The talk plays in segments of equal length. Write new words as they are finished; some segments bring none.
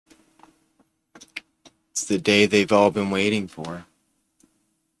It's the day they've all been waiting for.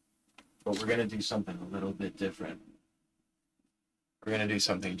 But we're gonna do something a little bit different. We're gonna do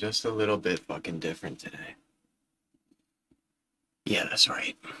something just a little bit fucking different today. Yeah, that's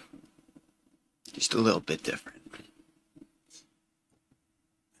right. Just a little bit different.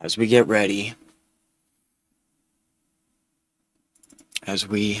 As we get ready, as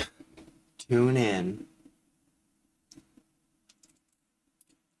we tune in,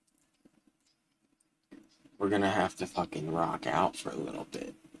 we're gonna have to fucking rock out for a little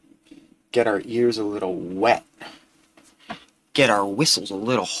bit. Get our ears a little wet. Get our whistles a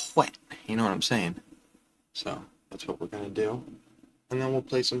little wet. You know what I'm saying? So, that's what we're gonna do. And then we'll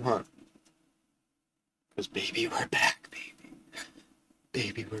play some Hunt. Because baby, we're back, baby.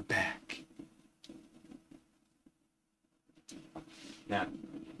 Baby, we're back. Now,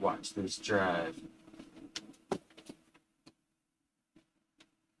 watch this drive.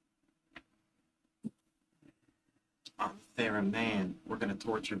 I'm fair man. We're gonna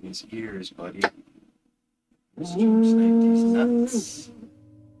torture these ears, buddy. Let's snipe these nuts.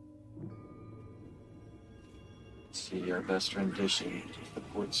 Let's see our best rendition of the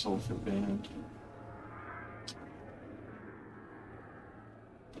Port Sulphur Band.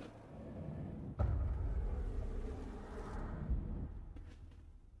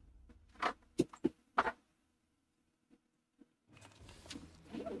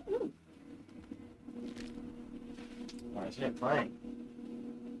 Why is it playing?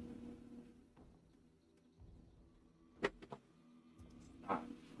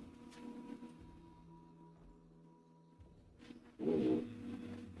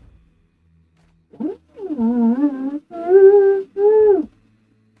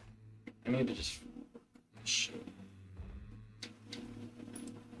 I need to just shit.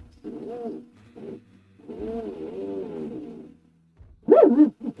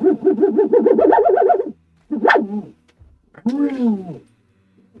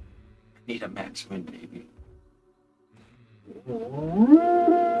 Need a max win, baby.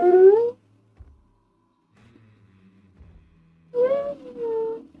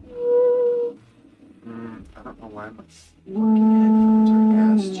 I don't know why my fucking headphones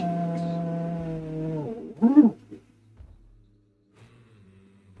are ass cheeks.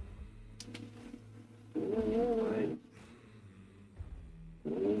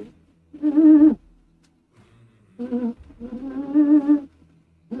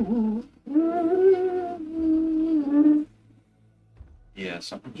 Yeah,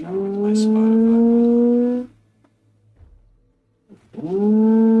 something's wrong with my Spotify.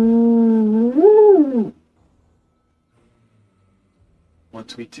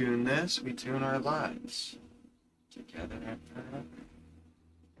 Once we tune this, we tune our lives. Together and forever.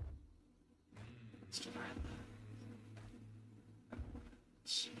 Let's do our lives.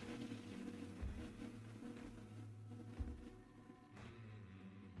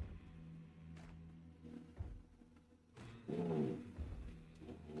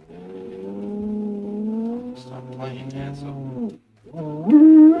 Stop playing, asshole.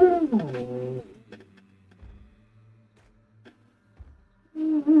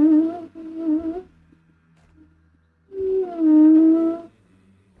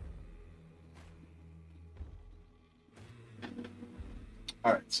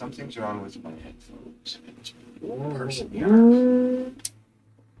 Alright, something's wrong with my headphones. It's cursing me off.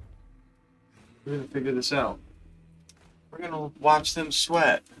 We're gonna figure this out. We're gonna watch them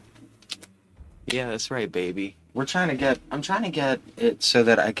sweat. Yeah, that's right, baby. I'm trying to get it so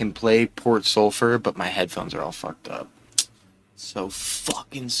that I can play Port Sulphur, but my headphones are all fucked up. So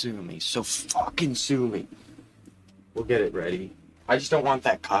fucking sue me. So fucking sue me. We'll get it ready. I just don't want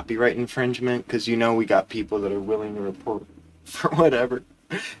that copyright infringement, because you know we got people that are willing to report for whatever.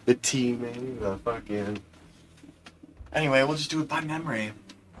 The teaming, the fucking... Anyway, we'll just do it by memory.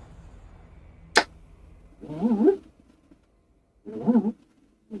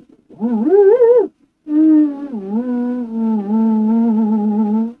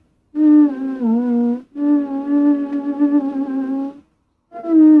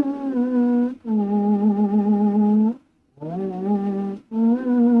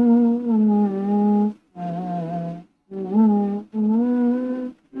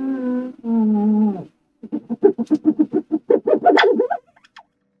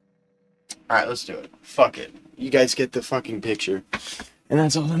 Alright, let's do it. Fuck it. You guys get the fucking picture. And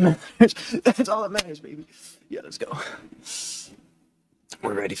that's all that matters. That's all that matters, baby. Yeah, let's go.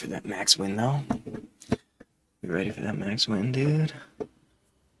 We're ready for that max win, though. You ready for that max win, dude?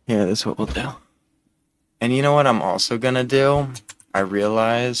 Yeah, that's what we'll do. And you know what I'm also gonna do? I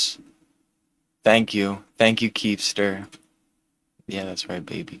realize... Thank you. Thank you, Keepster. Yeah, that's right,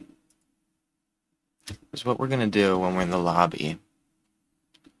 baby. is what we're gonna do when we're in the lobby.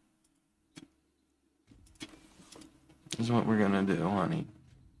 This is what we're gonna do, honey.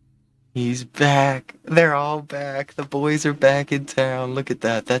 He's back. They're all back. The boys are back in town. Look at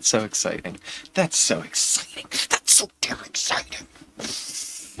that. That's so exciting. That's so exciting. That's so damn exciting.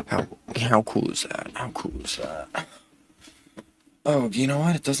 How cool is that? How cool is that? Oh, you know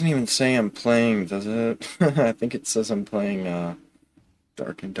what? It doesn't even say I'm playing, does it? I think it says I'm playing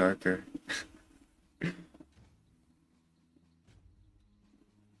Dark and Darker.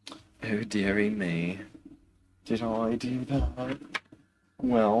 Oh, dearie me. Did I do that?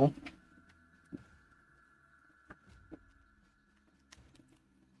 Well.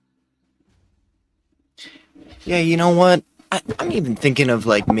 Yeah, you know what? I'm even thinking of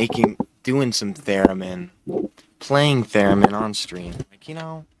like doing some theremin, playing theremin on stream. Like, you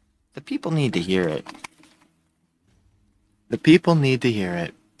know, the people need to hear it. The people need to hear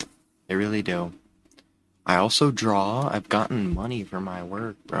it. They really do. I also draw. I've gotten money for my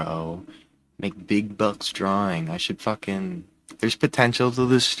work, bro. Make big bucks drawing. I should fucking... There's potential to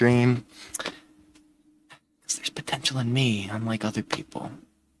this stream. 'Cause there's potential in me, unlike other people.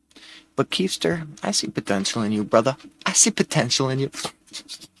 But Keefster, I see potential in you, brother. I see potential in you.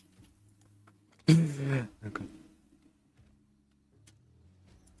 Okay.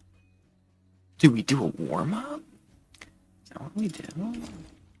 Do we do a warm-up? Is that what we do?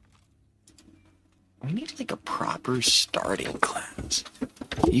 We need like a proper starting class.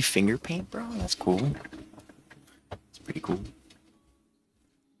 You finger paint, bro? That's cool. It's pretty cool.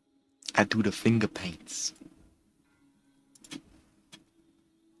 I do the finger paints.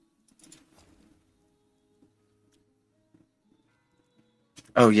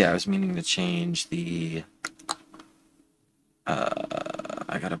 Oh yeah, I was meaning to change the...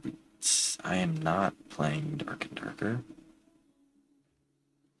 I am not playing Dark and Darker.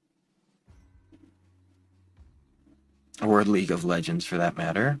 Or League of Legends, for that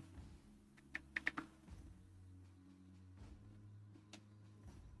matter.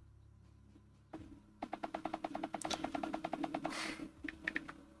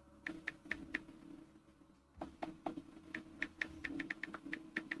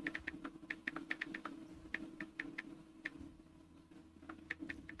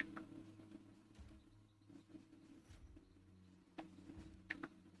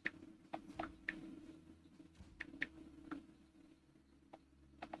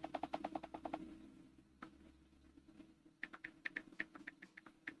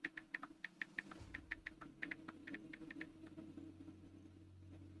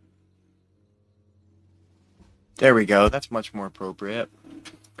 There we go. That's much more appropriate.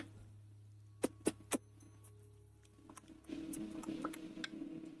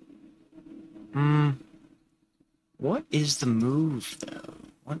 What is the move, though?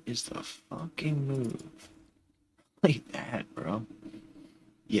 What is the fucking move? Like that, bro.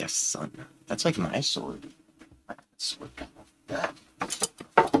 Yes, son. That's like my sword. My sword kind of like that.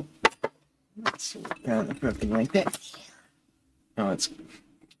 My sword kind of fucking like that. Oh, it's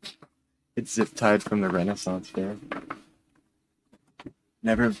zip tied from the Renaissance fair.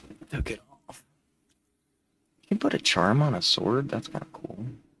 Never took it off. You can put a charm on a sword? That's kind of cool.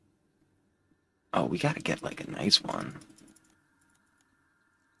 Oh, we gotta get like a nice one.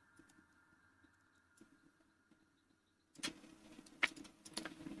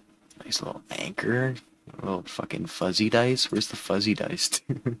 Nice little anchor. A little fucking fuzzy dice. Where's the fuzzy dice,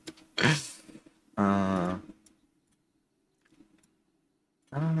 dude? I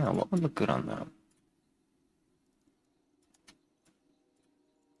don't know. What would look good on that?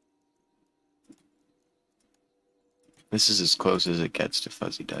 This is as close as it gets to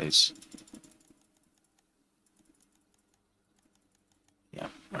fuzzy dice. Yeah,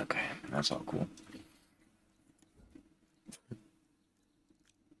 okay. That's all cool.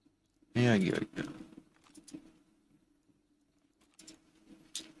 Yeah.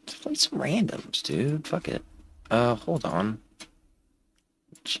 Just play some randoms, dude. Fuck it. Hold on.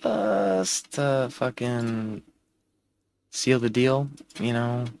 Just, fucking seal the deal, you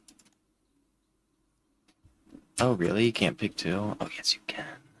know? Oh, really? You can't pick two? Oh, yes, you can.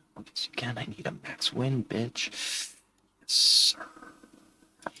 Oh, yes, you can. I need a max win, bitch. Yes, sir.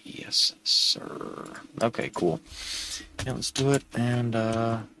 Yes, sir. Okay, cool. Yeah, let's do it, and,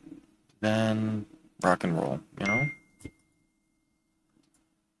 then rock and roll, you know?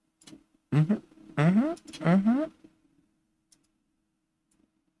 Mm-hmm.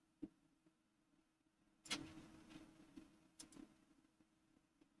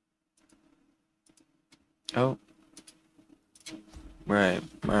 Oh. Right.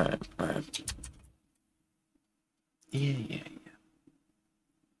 Yeah.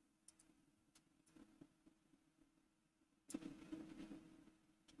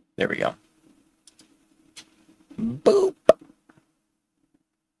 There we go. Boop.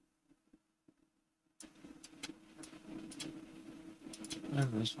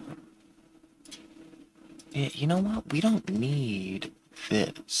 Yeah, you know what? We don't need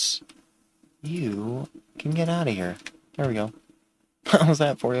this. You can get out of here. There we go. How was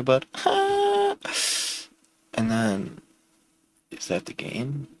that for you, bud? And then, is that the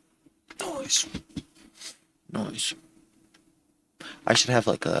game? Nice. Nice. I should have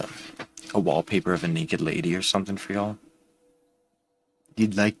like a wallpaper of a naked lady or something for y'all.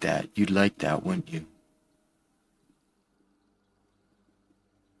 You'd like that. You'd like that, wouldn't you?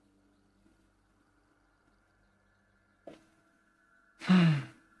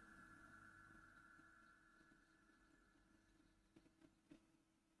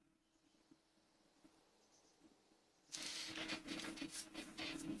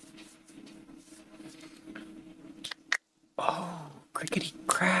 Oh, crickety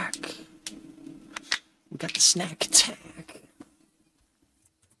crack. We got the snack attack.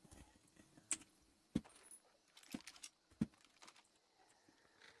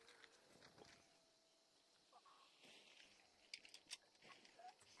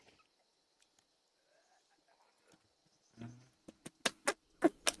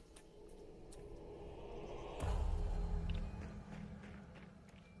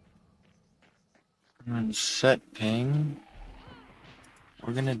 And set ping.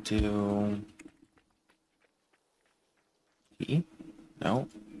 We're gonna do E? No.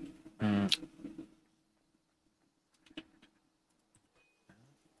 No.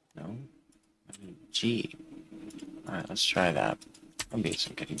 G. Alright, let's try that. That'll be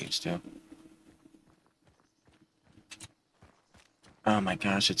some getting used to. Oh my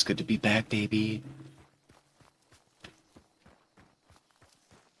gosh, it's good to be back, baby.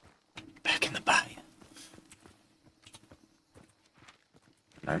 Back in the bay.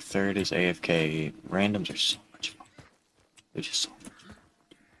 Our third is AFK. Randoms are so much fun. They're just so much fun.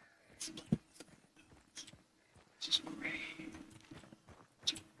 This is great.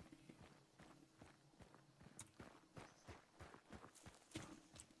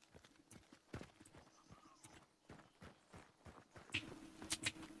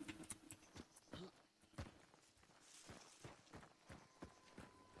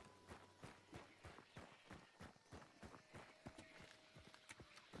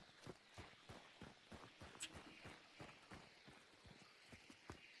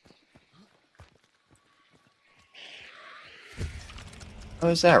 Oh,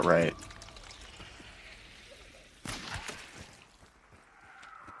 is that right?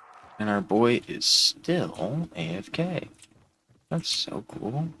 And our boy is still AFK. That's so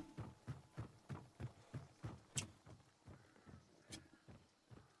cool.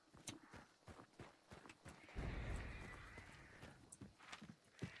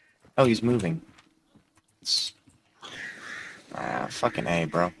 Oh, he's moving. It's... fucking A,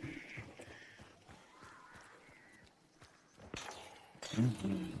 bro.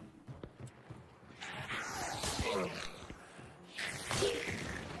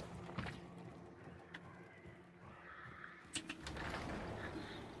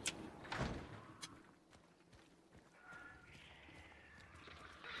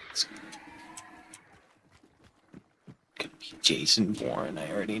 It's gonna be Jason Bourne,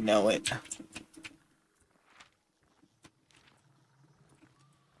 I already know it.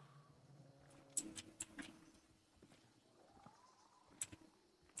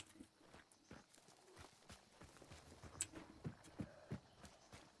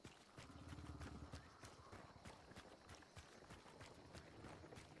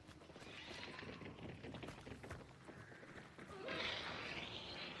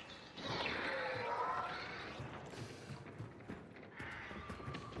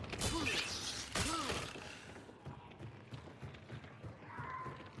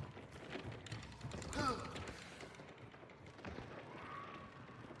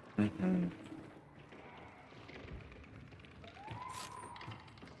 Mm-hmm.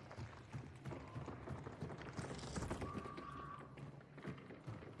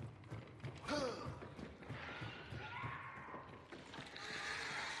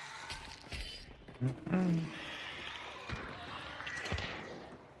 Mm-hmm.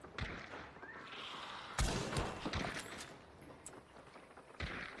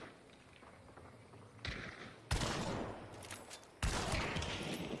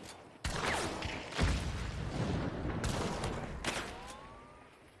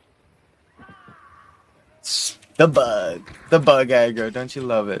 The bug aggro, don't you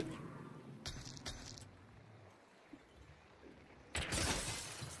love it?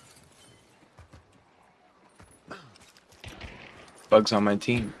 Bugs on my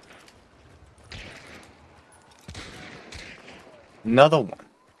team. Another one.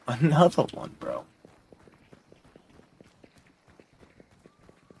 Another one, bro.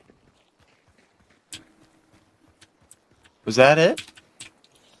 Was that it?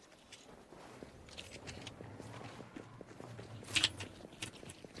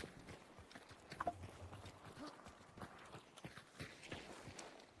 I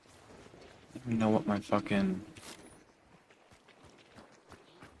don't even know what my fucking...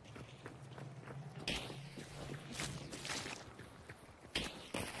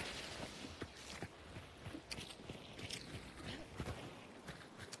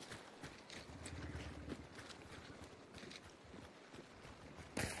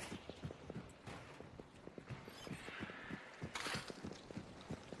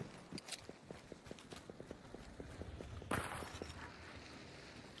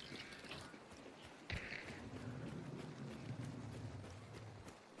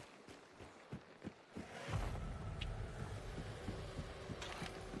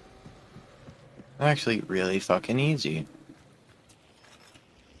 Actually, really fucking easy.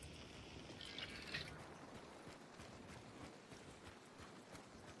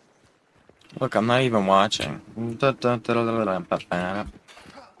 Look, I'm not even watching. Yeah,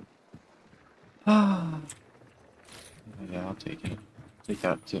 I'll take it. Take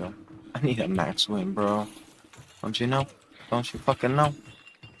that too. I need a max win, bro. Don't you know? Don't you fucking know?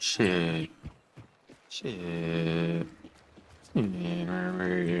 Shit. Shit.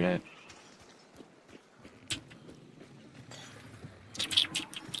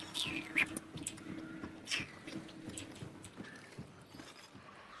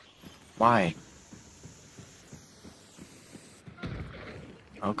 Why?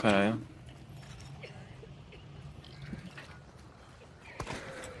 Okay.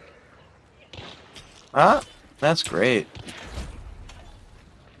 Ah, that's great.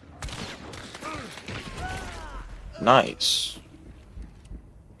 Nice.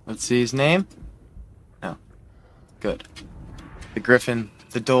 Let's see his name. Oh, good. The Griffin,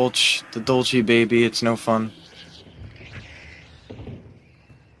 the Dolce baby. It's no fun.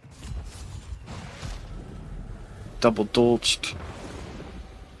 Double dolched.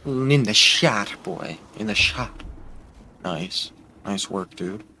 In the shot, boy. In the shot. Nice. Nice work,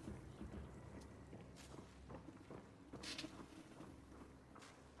 dude.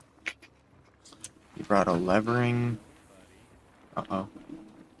 You brought a levering. Uh-oh.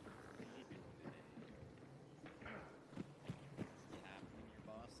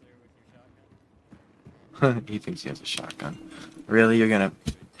 He thinks he has a shotgun. Really? You're gonna...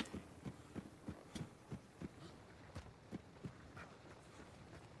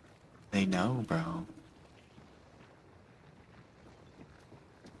 They know, bro.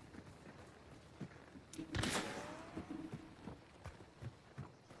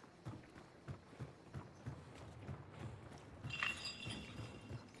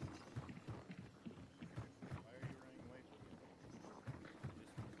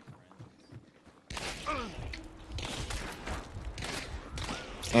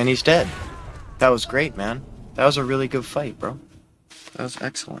 And he's dead. That was great, man. That was a really good fight, bro. That was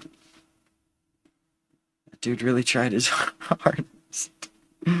excellent. That dude really tried his hardest.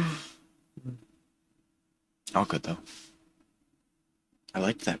 All good, though. I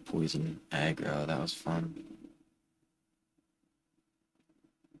liked that poison aggro. That was fun.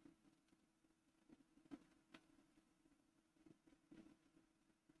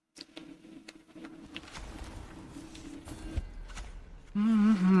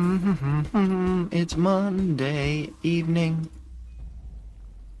 It's Monday evening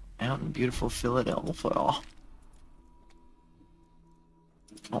out in beautiful Philadelphia. Oh,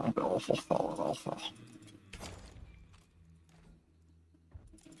 beautiful Philadelphia.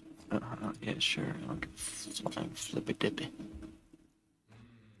 Yeah, sure. I'll flying flippy dippy.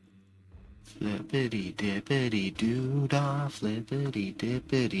 Flippity dippity doo da, flippity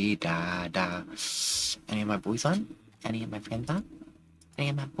dippity da da. Any of my boys on? Any of my friends on? Any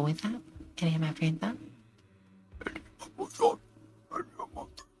of my boys on? Any of my friends on?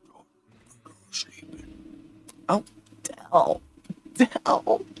 Oh, Dell.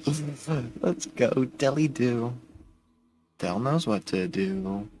 Dell. Let's go, Delly do. Dell knows what to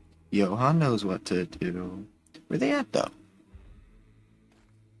do. Johan knows what to do. Where they at, though?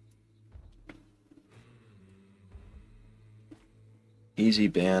 Easy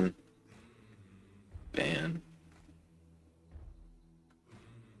ban. Ban.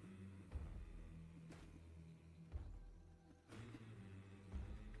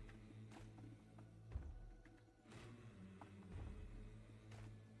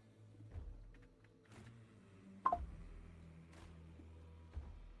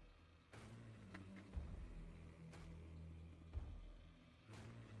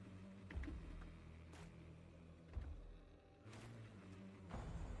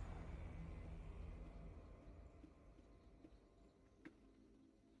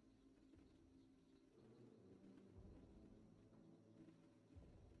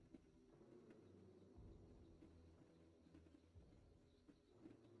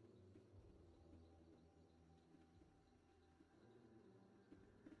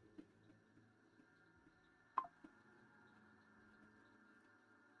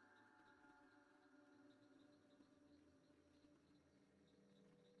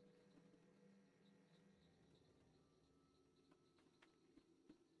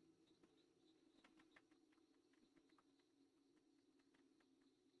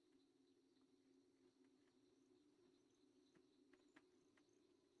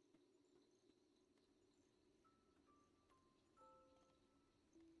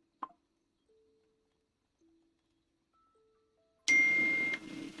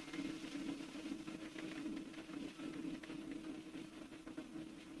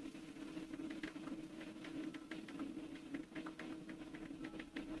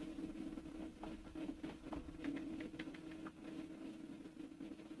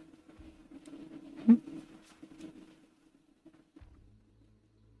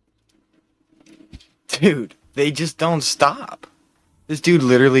 Dude, they just don't stop. This dude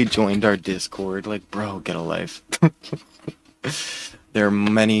literally joined our Discord. Like, bro, get a life. There are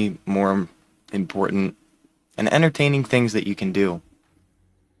many more important and entertaining things that you can do.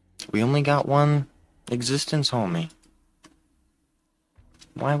 We only got one existence, homie.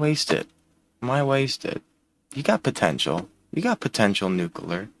 Why waste it? Why waste it? You got potential. You got potential,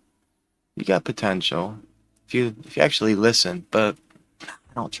 nuclear. You got potential. If you actually listen, but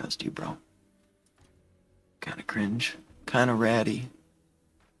I don't trust you, bro. Kinda cringe. Kinda ratty.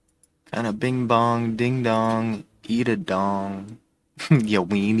 Kinda bing bong, ding dong, eat a dong. Ya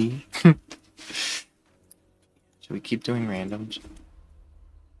weenie. Should we keep doing randoms?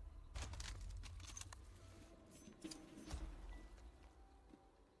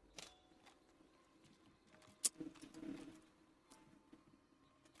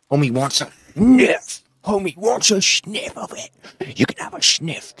 Homie wants a sniff. Homie wants a sniff of it. You can have a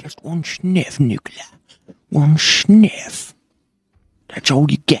sniff. Just one sniff, nuclear. One sniff. That's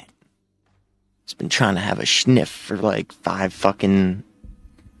all you get. He's been trying to have a sniff for like 5 fucking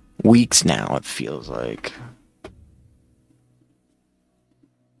weeks now, it feels like.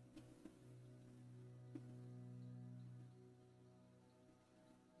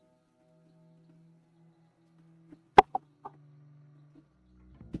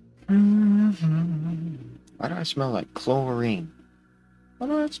 Why do I smell like chlorine? Why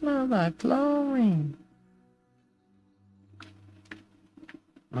do I smell like chlorine?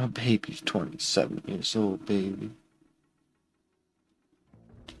 My baby's 27 years old, baby.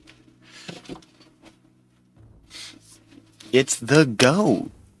 It's the GOAT.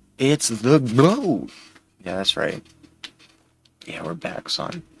 It's the GOAT. Yeah, that's right. Yeah, we're back,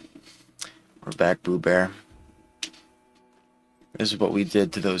 son. We're back, Boo Bear. This is what we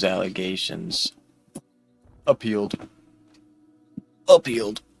did to those allegations. Appealed.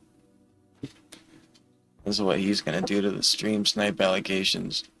 Appealed. This is what he's gonna do to the stream snipe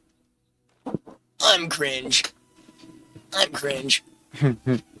allegations. I'm cringe. I'm cringe.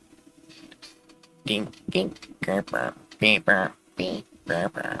 Ding, ding,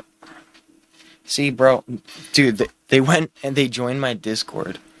 see, bro, dude, they went and they joined my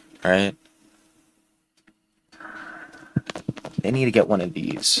Discord, right? They need to get one of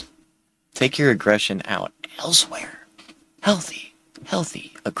these. Take your aggression out elsewhere. Healthy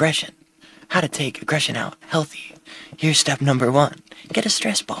aggression. How to take aggression out healthy. Here's step number 1. Get a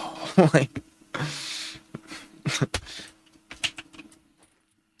stress ball. Like,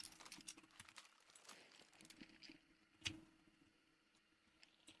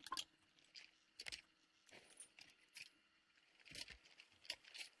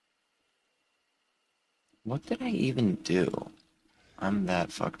 what did I even do? I'm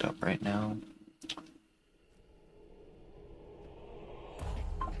that fucked up right now.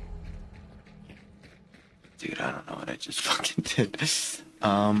 Dude, I don't know what I just fucking did.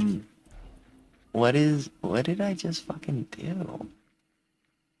 What did I just fucking do?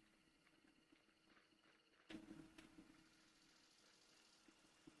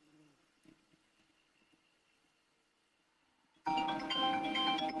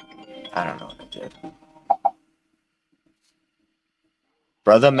 I don't know what I did.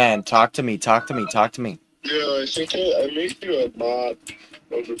 Brother man, talk to me. Yeah, I think I made you a bot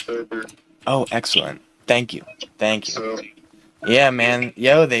of the server. Oh, excellent. Thank you. So Yeah, man.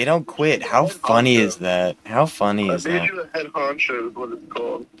 Yo, they don't quit. How funny is that? How funny I is made that? you a head honcho is what it's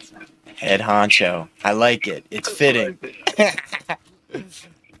called. Head honcho. I like it. It's fitting.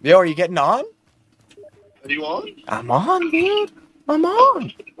 Yo, are you getting on? Are you on? I'm on, dude. I'm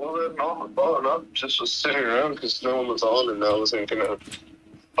on. Well, then, no, not just was sitting around because no one was on and I wasn't gonna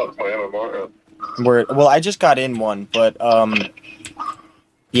fuck my MMR up. Well, I just got in one, but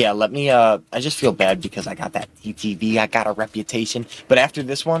yeah, let me I just feel bad because I got that TTV. I got a reputation. But after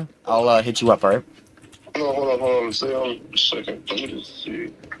this one, I'll hit you up, alright? No, hold on. Stay on a second. Let me just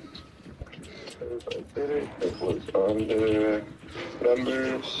see. If I did it, it was under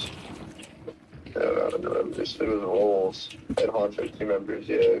members. Yeah, not members. It was roles. Head honcho team members.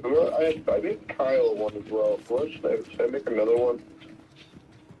 Yeah, I made Kyle one as well. What should I make another one?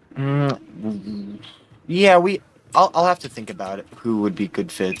 Yeah, I'll have to think about it. Who would be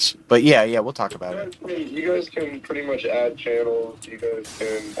good fits? But yeah, we'll talk about it. You guys can pretty much add channels. You guys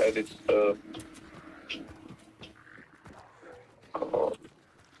can edit stuff.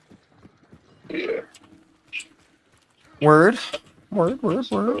 Yeah. Word.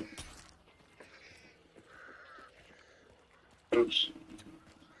 Oops.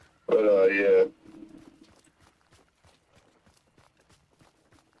 But yeah.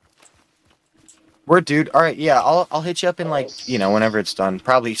 Word, dude. All right, yeah, I'll hit you up in I'll, like, whenever it's done.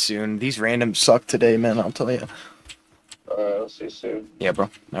 Probably soon. These randoms suck today, man. I'll tell you. I'll see you soon. Yeah, bro.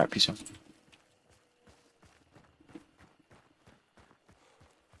 All right, peace out.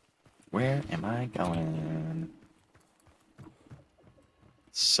 Where am I going?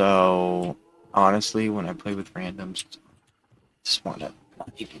 So, honestly, when I play with randoms, I just want to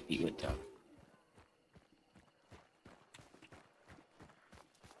not even be with them.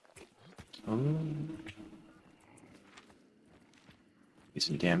 Ooh. Get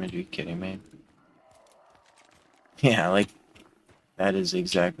some damage, are you kidding me? Yeah, like, that is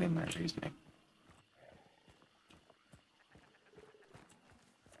exactly my reasoning.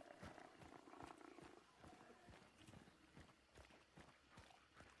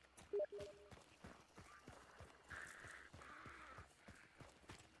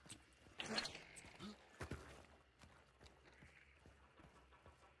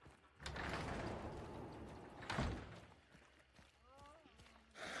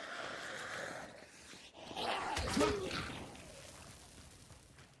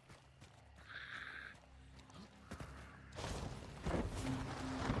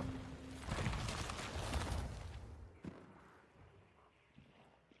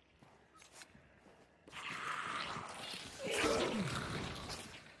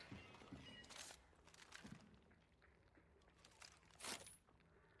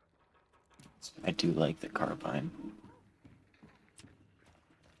 I do like the carbine.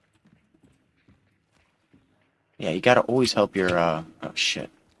 Yeah, you gotta always help your, oh shit.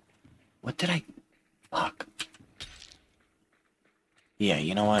 What did I, fuck. Yeah,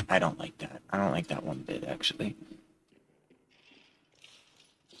 you know what? I don't like that. I don't like that one bit, actually.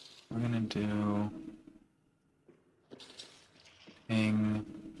 We're gonna do... Ping.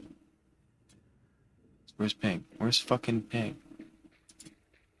 Where's Ping? Where's fucking Ping?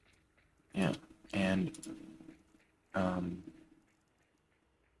 Yeah, and,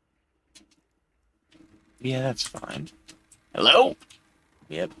 yeah, that's fine. Hello?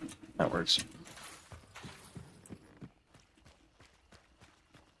 Yep, that works.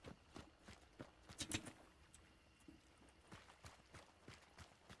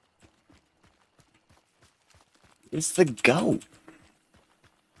 It's the goat.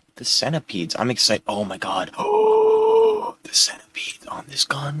 The centipedes. I'm excited. Oh my god. Oh, the centipede on this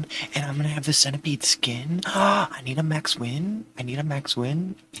gun. And I'm gonna have the centipede skin. I need a max win. I need a max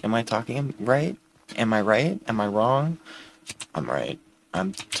win. Am I talking right? Am I right? Am I wrong? I'm right.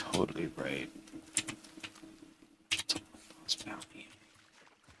 I'm totally right.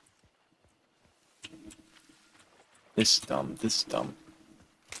 This is dumb. This is dumb.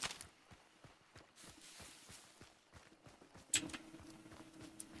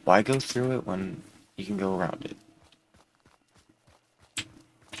 Why go through it when you can go around it?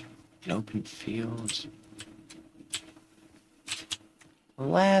 An open field. The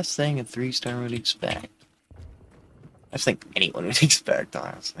last thing a 3-star would expect. I just think anyone would expect,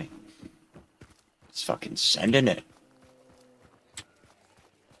 honestly. Just fucking sending it.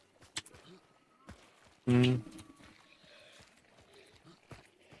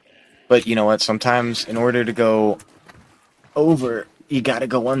 But you know what? Sometimes in order to go over, you gotta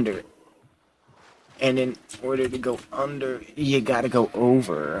go under. And in order to go under, you gotta go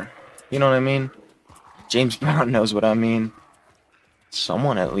over. You know what I mean? James Brown knows what I mean.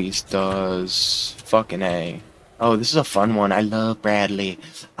 Someone at least does. Fucking A. Oh, this is a fun one. I love Bradley.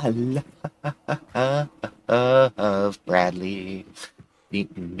 I love Bradley.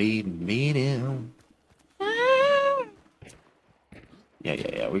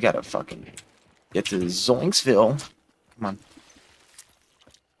 Yeah. We gotta fucking get to Zoinksville. Come on.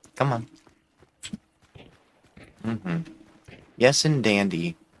 Come on. Yes, and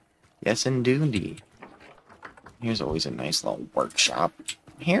dandy. Yes, and doondy. Here's always a nice little workshop.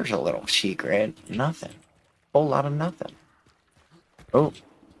 Here's a little secret. Nothing. Whole lot of nothing. Oh. Did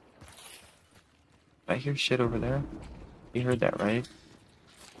I hear shit over there? You heard that, right?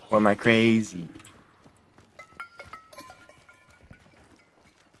 Or am I crazy?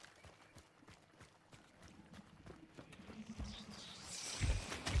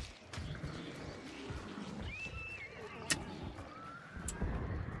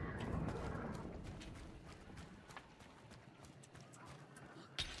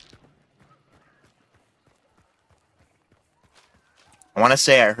 I want to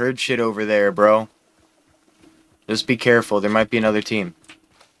say I heard shit over there, bro. Just be careful. There might be another team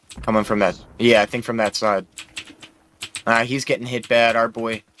coming from that. Yeah, I think from that side. He's getting hit bad, our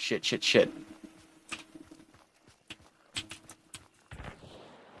boy. Shit.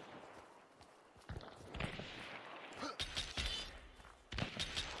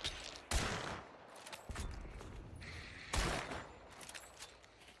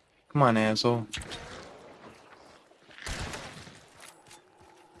 Come on, asshole.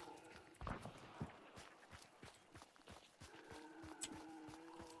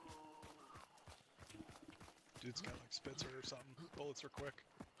 Dude's got like Spitzer or something. Bullets are quick.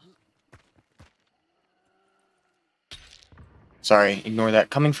 Sorry, ignore that.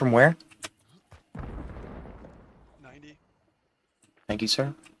 Coming from where? 90. Thank you,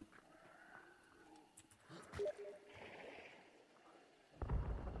 sir.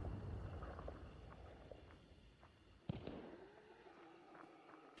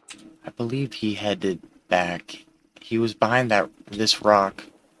 I believe he headed back. He was behind this rock.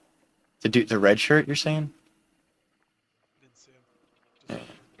 The dude, the red shirt, you're saying? Didn't see him. Yeah. Just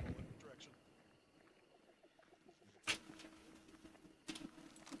heard the bullet direction.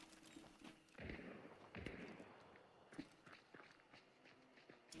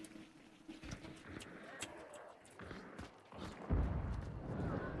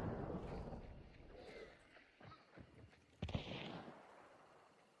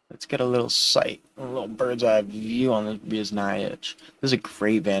 Let's get a little sight, a little bird's eye view on the Biznai edge. This is a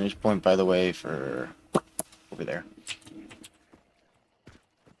great vantage point, by the way, for over there.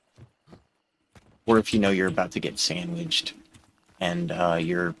 Or if you know you're about to get sandwiched and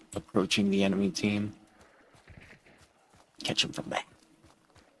you're approaching the enemy team, catch them from back.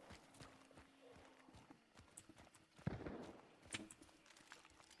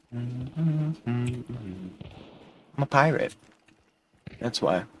 I'm a pirate. That's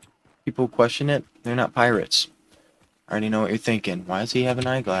why. People question it, they're not pirates. I already know what you're thinking. Why does he have an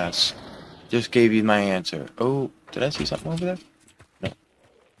eyeglass? Just gave you my answer. Oh, did I see something over there? No.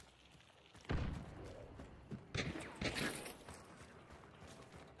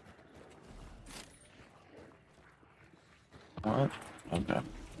 What? Okay.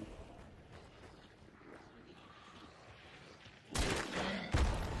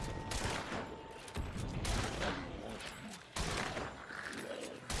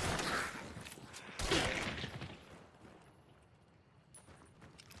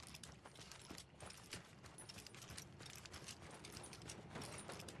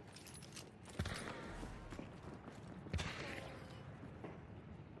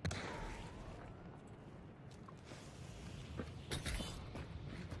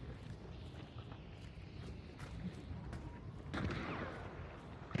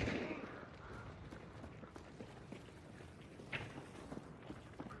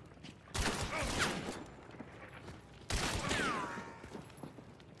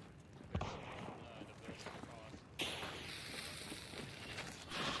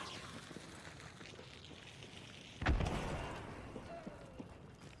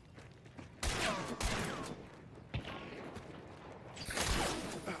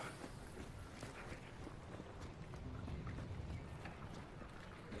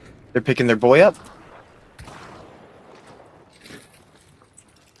 They're picking their boy up?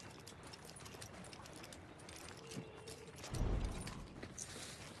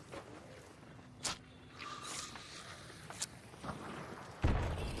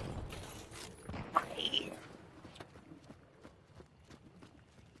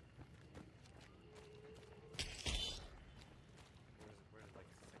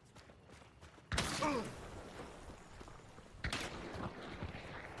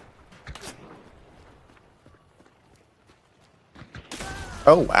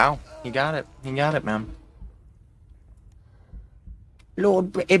 Oh, wow. He got it. He got it, man.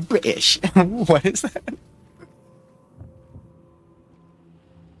 Lord British. What is that?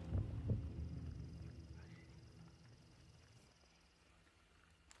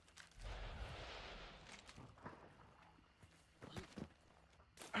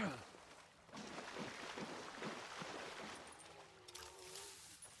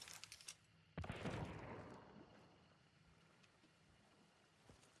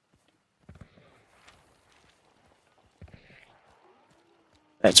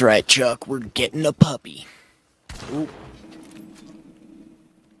 That's right, Chuck. We're getting a puppy. Ooh.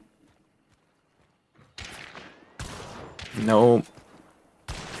 No.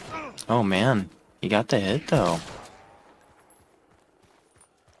 Oh, man. You got the hit, though.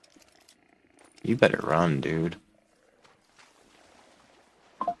 You better run, dude.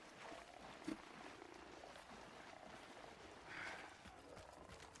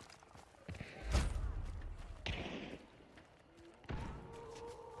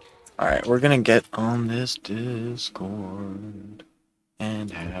 Alright, we're gonna get on this Discord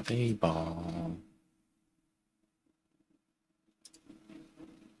and have a ball.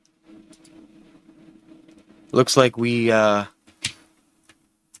 Looks like we,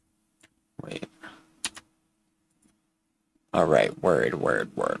 wait. All right, word,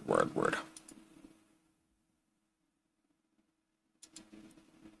 word, word, word, word.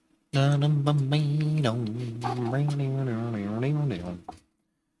 I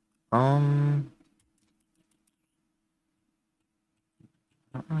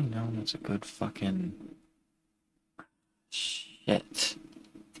don't really know what's a good fucking shit.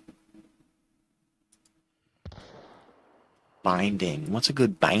 Binding. What's a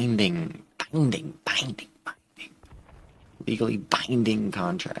good binding? Binding. Legally binding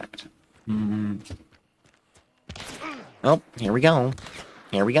contract. Oh, here we go.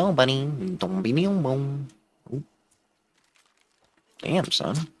 Here we go, buddy. Don't be me boom. Damn,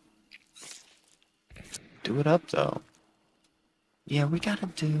 son. Do it up, though. Yeah, we gotta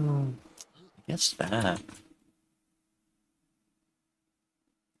do... I guess that.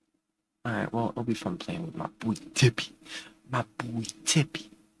 Alright, well, it'll be fun playing with my boy Tippy. My boy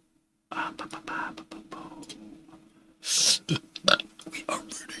Tippy. We are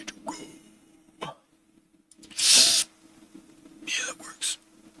ready to go. Yeah, that works.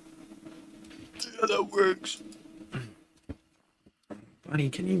 Yeah, that works. Buddy,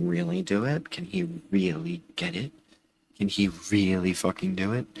 can he really do it? Can he really get it? Can he really fucking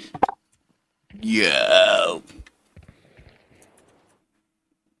do it? Yo.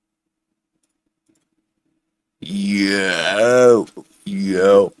 Yo.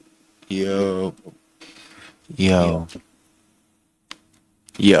 Yo. Yo. Yo.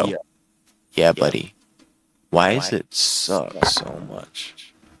 Yo. Yeah, buddy. Why does it suck so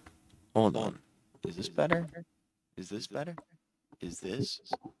much? Hold on. Is this better? Is this better? Is this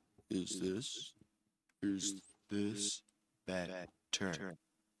better?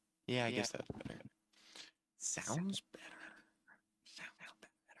 Yeah, I guess that's better. Sounds better. Sound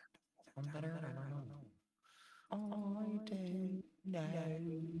better? I don't know. I don't know.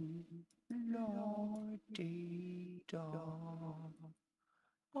 La-dee-da.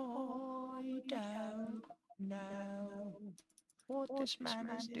 I don't know what this man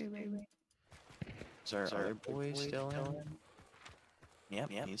is doing. Is our other boy still in? Yep,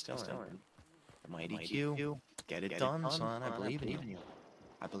 he's still in. Mighty Q, get it done, son. I believe in you.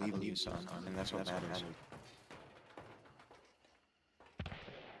 I believe in you, son, and that's what matters.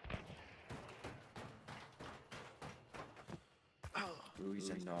 Ooh, he's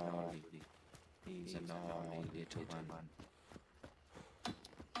a naughty. He's a naughty little one.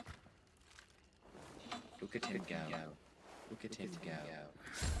 Look at him go. Look at him go.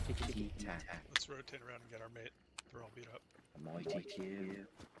 Tickety-tack. Let's rotate around and get our mate. They're all beat up. Mighty Q.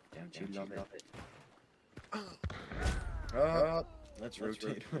 Don't you love it? Oh, let's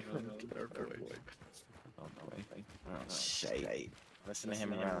rotate around and get our boy. Oh, boy. Oh, shite. Listen to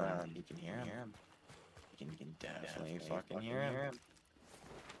him around. You can hear him. You can definitely fucking hear him.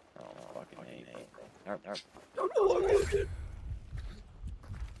 Oh, fucking hate. Don't know what I did.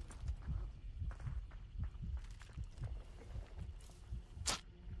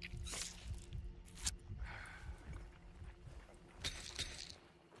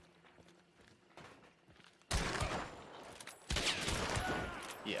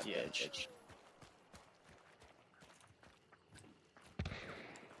 Yeah, bitch.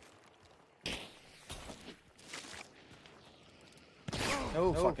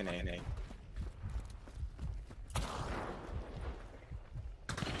 No fucking A.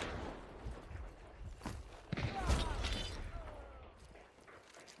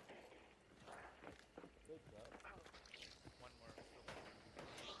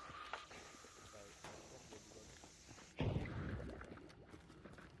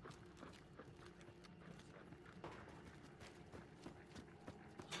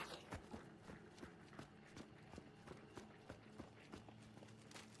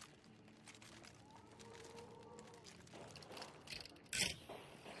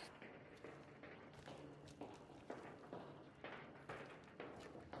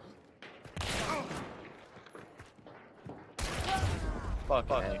 Fuck.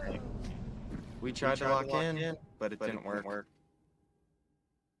 We tried to lock in, but it didn't work.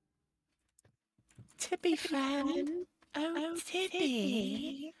 Tippy fan. Oh,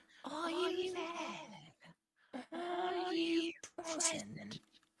 Tippy. Are you there? Are you present?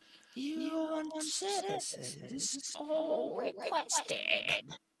 You want services all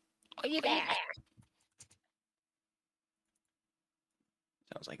requested? Are you there?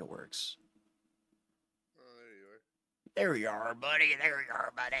 Sounds like it works. Oh, there you are. There you are, buddy. There you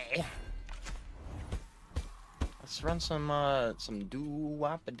are, buddy. Let's run some doo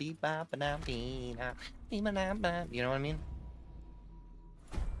wop a dee bop a da dee da dee ba da ba. You know what I mean?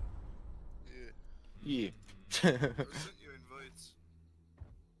 Yeah. Yeah. I sent you invites.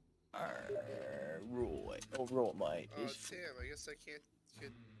 Mate. Oh, damn, I guess I can't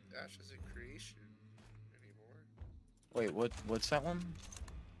get Ash as a creation anymore. Wait, what's that one?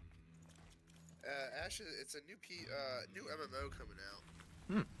 Ash, it's a new MMO coming out.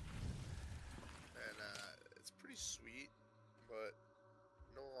 Hmm. And, it's pretty sweet, but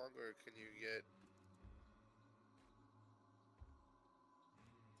no longer can you get...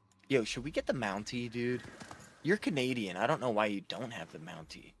 Yo, should we get the Mountie, dude? You're Canadian. I don't know why you don't have the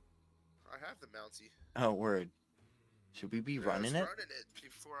Mountie. I have the Mountie. Oh, word. Should we be running it? I was running it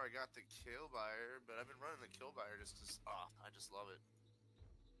before I got the kill buyer, but I've been running the kill buyer just because, I just love it.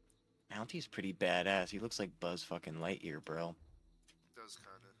 Mountie's pretty badass. He looks like Buzz fucking Lightyear, bro. It does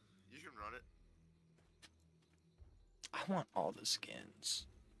kind of. You can run it. I want all the skins.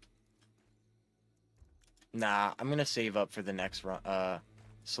 Nah, I'm gonna save up for the next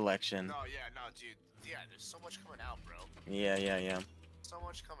selection. No, yeah, no, dude. Yeah, there's so much coming out, bro. Yeah. So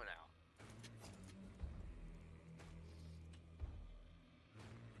much coming out.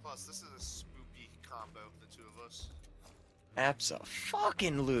 Plus, this is a spoopy combo, the two of us.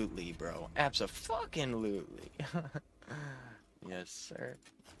 Abso-fucking-lutely, bro. Abso-fucking-lutely. Yes, sir.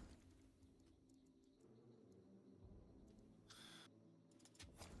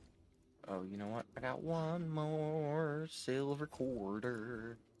 Oh, you know what? I got one more silver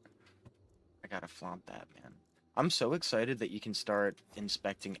quarter. I gotta flaunt that, man. I'm so excited that you can start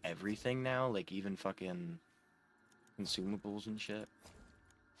inspecting everything now, like even fucking consumables and shit.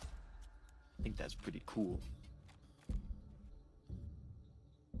 I think that's pretty cool.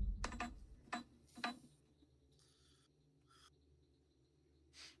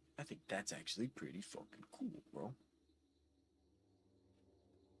 I think that's actually pretty fucking cool, bro.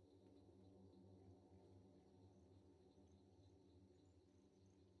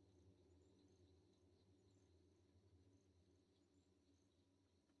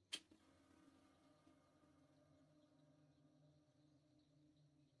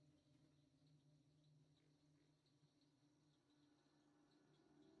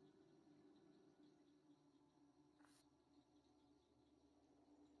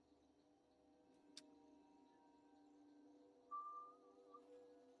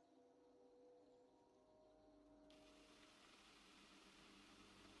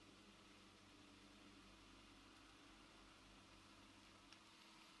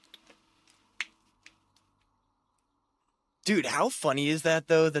 Dude, how funny is that,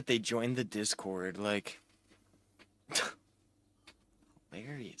 though, that they joined the Discord? Like,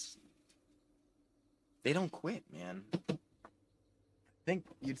 hilarious. They don't quit, man.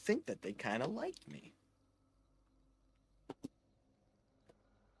 You'd think that they kind of liked me.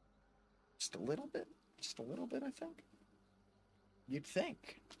 Just a little bit, I think. You'd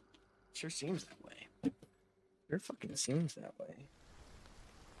think. Sure seems that way. Sure fucking seems that way.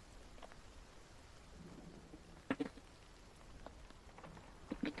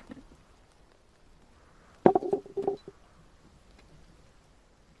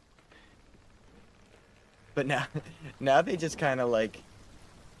 But now they just kind of like,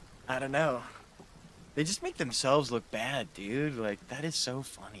 I don't know. They just make themselves look bad, dude. Like, that is so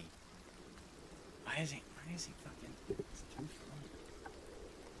funny. Why is he fucking, it's too funny.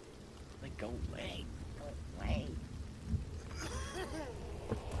 Like, go away. Go away.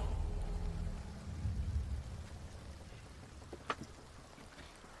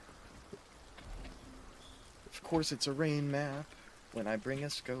 Of course it's a rain map when I bring a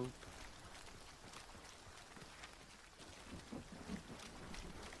scope.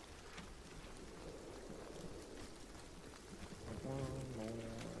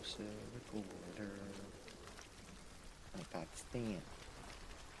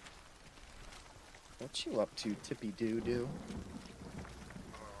 What you up to, Tippy Doo Doo?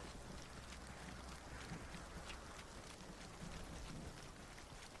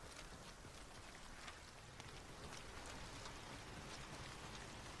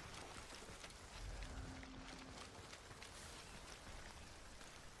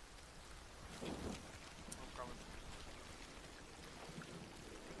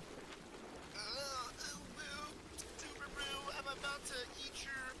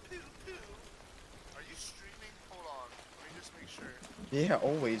 Yeah,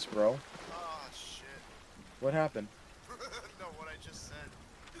 always, bro. Oh, shit. What happened? No, what I just said.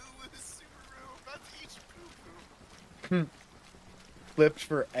 Ooh, Subaru, about to eat your poo-poo. Flipped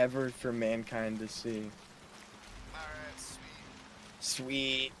forever for mankind to see. Alright,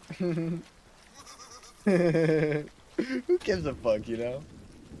 Sweet. Who gives a fuck, you know?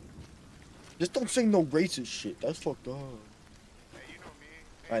 Just don't say no racist shit. That's fucked up. Hey, you know me.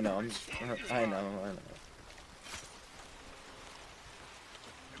 I know. I know.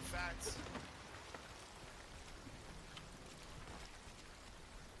 In fact,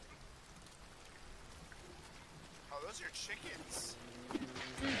 those are chickens.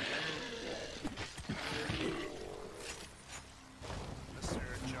 Mr.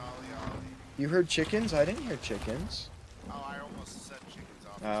 Jolly Ollie. You heard chickens? I didn't hear chickens. Oh, I almost said chickens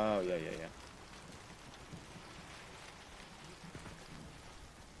off. Oh, yeah.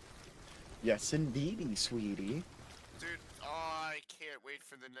 Yes, indeedy, sweetie. Dude, oh, I can't wait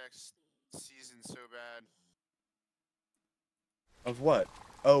for the next season so bad. Of what?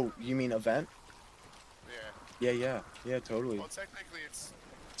 Oh, you mean event? Yeah. Yeah, totally. Well, technically it's...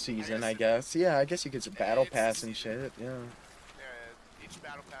 Season, I guess. Yeah, I guess you could say battle it's pass the and season. shit, yeah. Yeah, each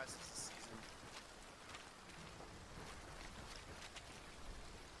battle pass is a season.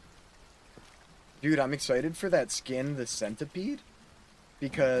 Dude, I'm excited for that skin, the centipede.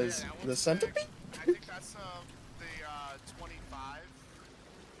 Because Yeah, that the one's centipede? sick. I think that's the 25.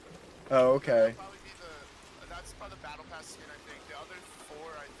 Oh, okay. That'll probably be that's probably the battle pass skin, I think. The other 4,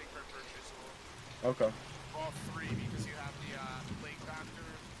 I think, are purchasable. Okay. Well, 3, because you have the Plague Doctor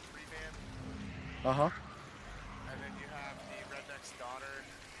revamp, Uh-huh. and then you have the Redneck's Daughter,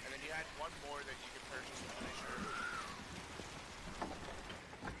 and then you had one more that you could purchase, I'm pretty sure.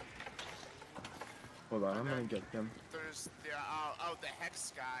 Hold on, I'm gonna get them. There's the, the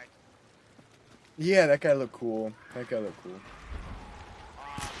Hex guy. Yeah, that guy looked cool.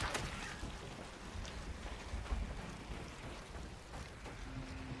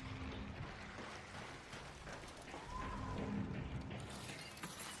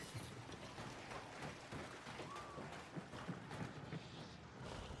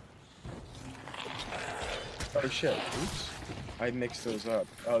 Oh shit, oops. I mixed those up.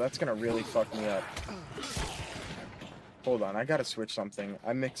 Oh, that's gonna really fuck me up. Hold on, I gotta switch something.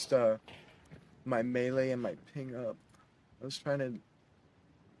 I mixed my melee and my ping up. I was trying to...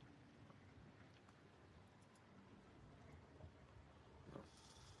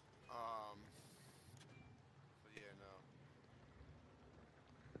 But yeah, no.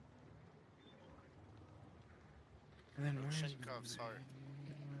 And then where's Shenkov's heart.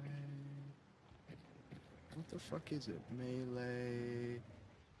 What the fuck is it? Melee.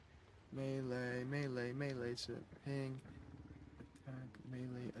 Melee, so ping. Attack,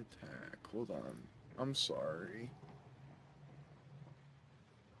 melee, attack. Hold on. I'm sorry.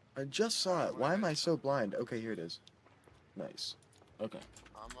 I just saw it. Why am I so blind? Okay, here it is. Nice. Okay.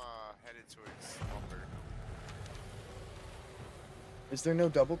 I'm headed towards lumber. Is there no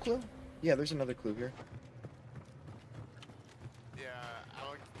double clue? Yeah, there's another clue here. Yeah, I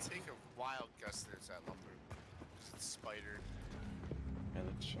would take a wild guess that it's at lumber. Because it's spider. Yeah,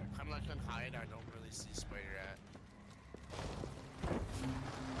 let's check. I'm not gonna hide, I don't really see spider at.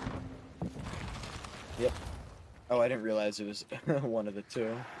 Yep. Oh, I didn't realize it was one of the two.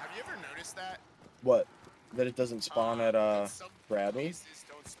 Have you ever noticed that? What? That it doesn't spawn at some Bradley? places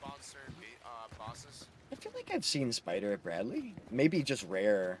don't spawn certain bosses. I feel like I've seen Spider at Bradley. Maybe just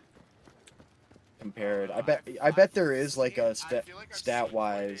rare compared. I bet there is like a stat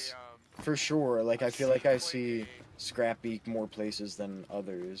wise for sure. Like I feel like I see Scrappy more places than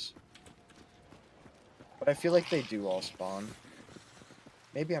others. But I feel like they do all spawn.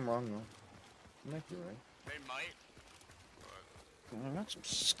 Maybe I'm wrong though. I might be right. They might. I got some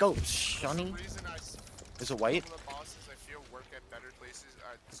scopes, For Shunny. some reason, Is it white? Some of the bosses I feel work at better places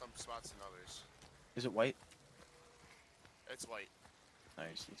at some spots than others. Is it white? It's white.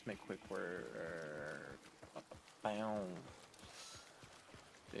 Nice. Let's make quick work. Bow.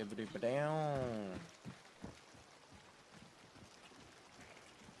 Down.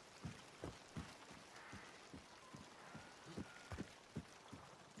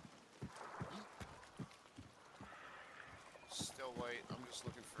 Still white. I'm just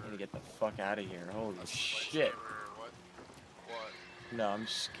looking for. I'm gonna get the fuck out of here. Holy a shit. sledgehammer or what? What? No, I'm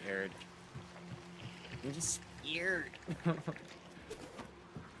scared. I'm just scared.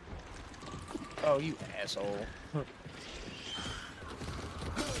 Oh, you asshole.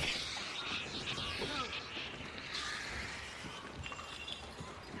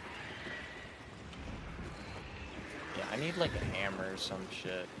 Yeah, I need like a hammer or some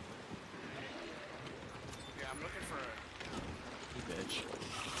shit. Yeah, I'm looking for a. You bitch.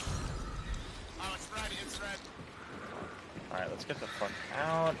 Oh, it's red. It's red. Alright, let's get the fuck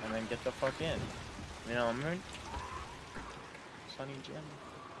out and then get the fuck in. You know what I mean? Sunny Jim.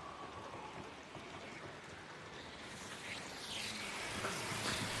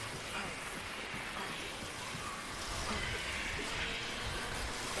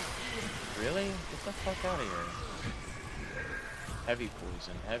 Really? Get the fuck out of here. Heavy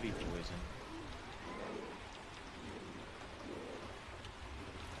poison, heavy poison.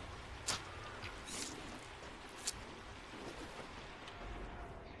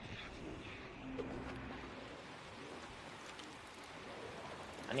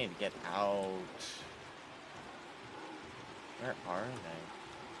 I need to get out. Where are they?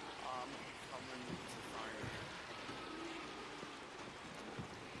 Coming to find you.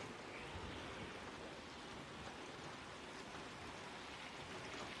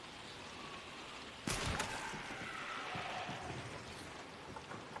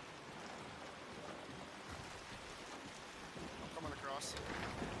 I'm coming across.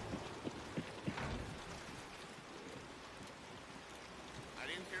 I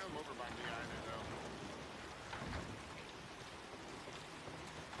didn't hear them over by me either, though.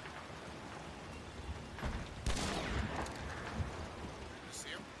 You see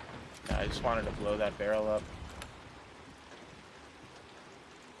him? I just wanted to blow that barrel up.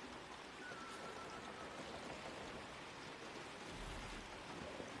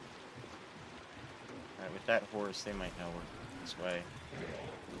 Alright, with that horse, they might know we're this way.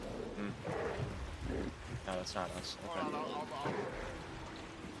 No, that's not us. Okay. Hold on, I'll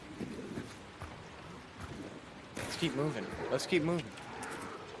Let's keep moving. Let's keep moving.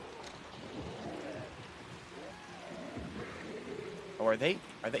 Oh, are they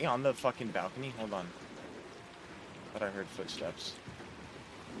on the fucking balcony? Hold on. Thought I heard footsteps.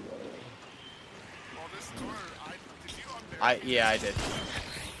 Well, this door, did you unbarricade Yeah, I did.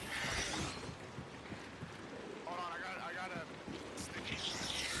 Hold on, I got a sticky.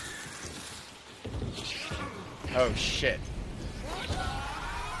 Oh shit.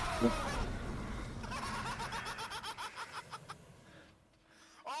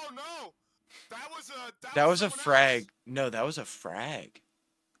 Oh no! That was a someone frag. else. No, that was a frag.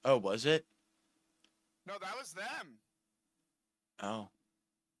 Oh, was it? No, that was them. Oh.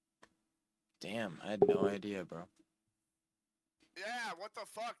 Damn, I had no idea, bro. Yeah, what the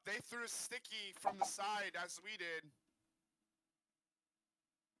fuck? They threw a sticky from the side as we did.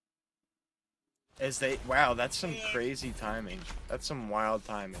 Wow, that's some crazy timing. That's some wild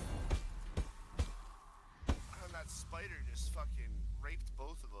timing. And that spider just fucking raped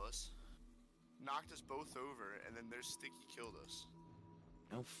both of us. Knocked us both over, and then their sticky killed us.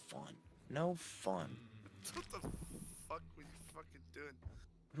 No fun. No fun. What the fuck were you fucking doing?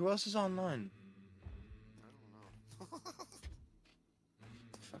 Who else is online? I don't know.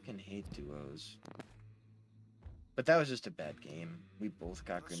 Fucking hate duos. But that was just a bad game. We both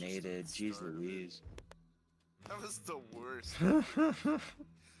got That's just grenaded. the Jeez start of it. Louise. That was the worst.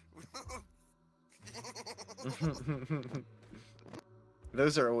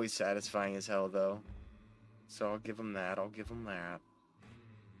 Those are always satisfying as hell, though. So I'll give them that. I'll give them that.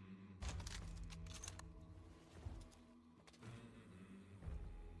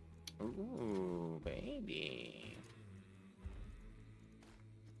 Ooh, baby.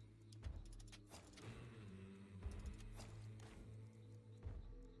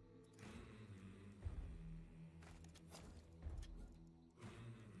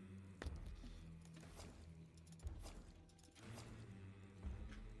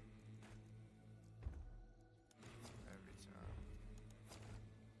 Every time.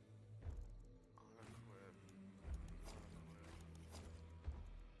 Unequip.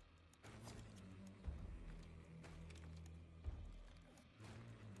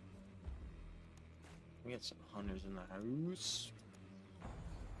 We got some hunters in the house.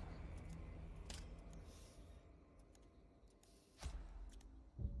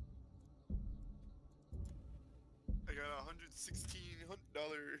 I got $116.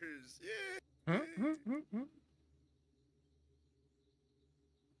 Yeah. Hmm?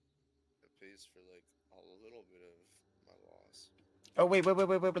 That pays for like a little bit of my loss. Oh, wait.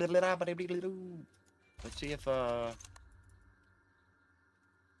 Let's see if,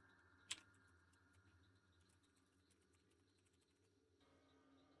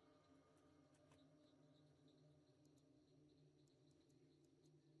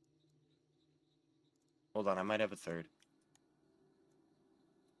 hold on, I might have a third.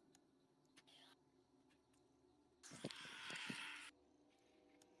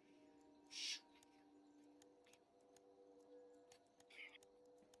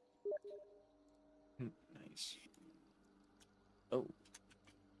 Nice. Oh.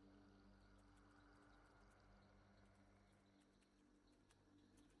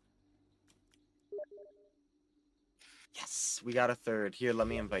 Yes, we got a third. Here, let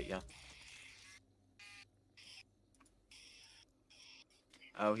me invite you.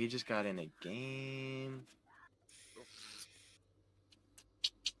 Oh, he just got in a game.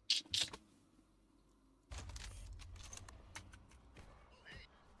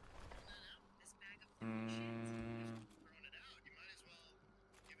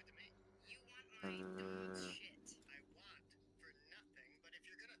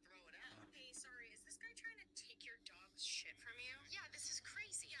 Hey, sorry, is this guy trying to take your dog's shit from you? Yeah, this is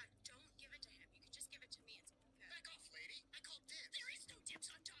crazy.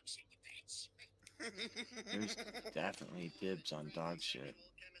 There's definitely dibs on dog shit.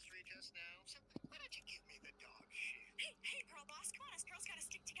 Chemistry test now. So why don't you give me the dog shit? Hey, girl boss, come on, us girls gotta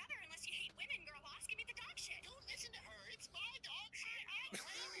stick together unless you hate women, girl boss. Give me the dog shit. Don't listen to her. It's my dog shit. I'll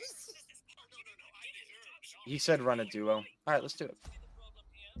claim it. No. I deserve dog shit. He said run a duo. Alright, let's do it.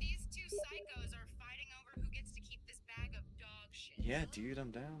 These two psychos are fighting over who gets to keep this bag of dog shit. Yeah, dude, I'm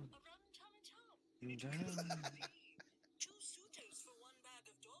down. A rum tum and tum. I'm down. Two suitors for one bag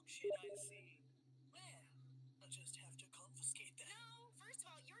of dog shit, I see. Well, I'll just have to confiscate that. No, first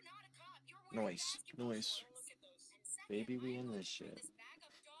of all, you're not a cop. You're wearing Noise, basketball noise. shorts. Look at those. And second, Baby, we I'm in going this to throw shit. this bag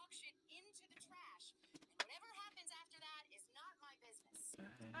of dog shit into the trash. And whatever happens after that is not my business.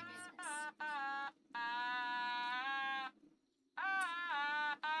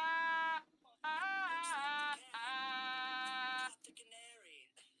 The canary.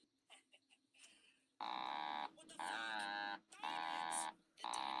 What the fuck? Pirates. The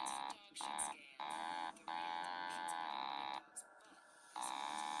diamonds dog shit scam. The real options about dogs.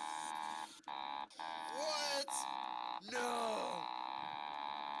 What? No!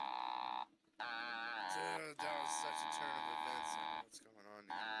 Dude, that was such a turn of events. I don't know what's going on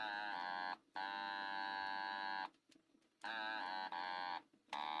here.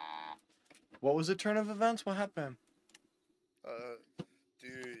 What was the turn of events? What happened?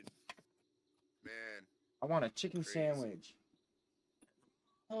 Dude. Man. I want a chicken Crazy. sandwich.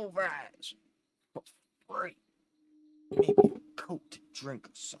 All right. For free. Maybe a Coke to drink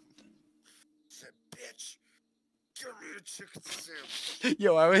or something. Said, bitch, give me a chicken sandwich.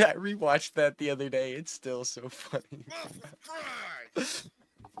 Yo, I rewatched that the other day. It's still so funny. Fry!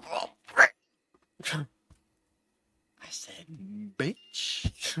 I said,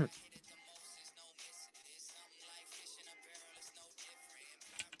 bitch.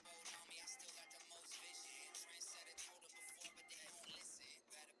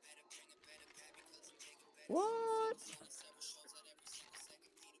 What?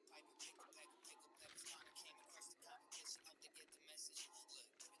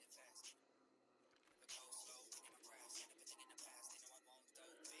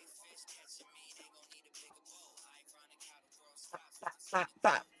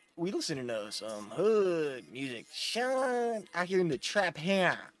 We listening to some hood music. Shine out here in the trap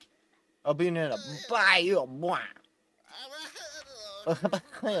hand. I'll be in a bayou boy. Rap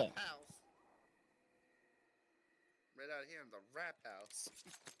house. Right out here in the rap house.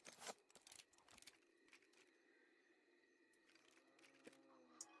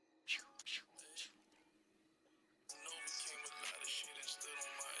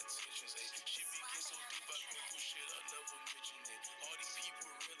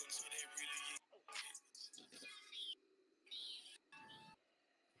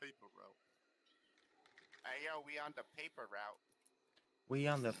 Paper route. Hey, yo, we on the paper route. We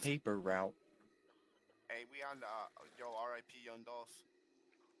on the paper route. Hey, we on the, yo, R.I.P. Young Dolph.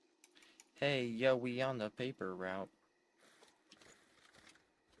 Hey, yo, we on the paper route.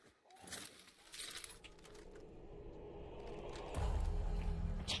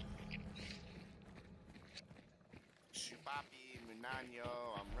 Chupapi, Munano,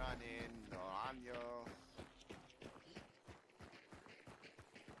 I'm running, no año.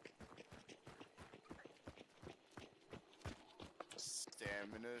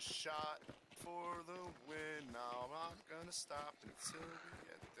 Stamina shot for the win. Now I'm not gonna stop until we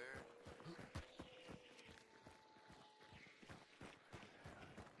get there.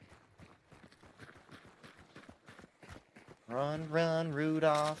 Run, run,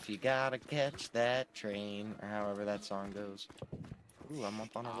 Rudolph, you gotta catch that train. Or however that song goes. Ooh, I'm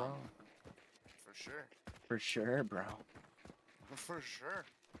up on a roll. For sure. For sure, bro. For sure.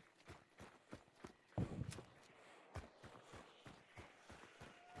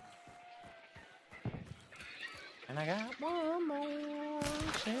 And I got one more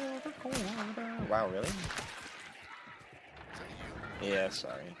silver quarter. Wow, really? Is that you? Yeah,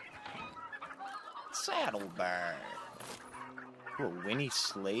 sorry. Saddlebird. Ooh, Winnie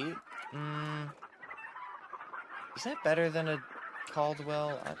Slate? Is that better than a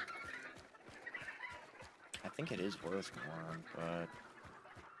Caldwell? I think it is worth more,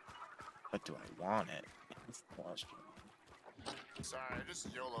 but do I want it? That's the question. Sorry, I just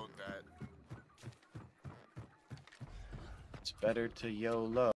YOLO'd that. It's better to YOLO.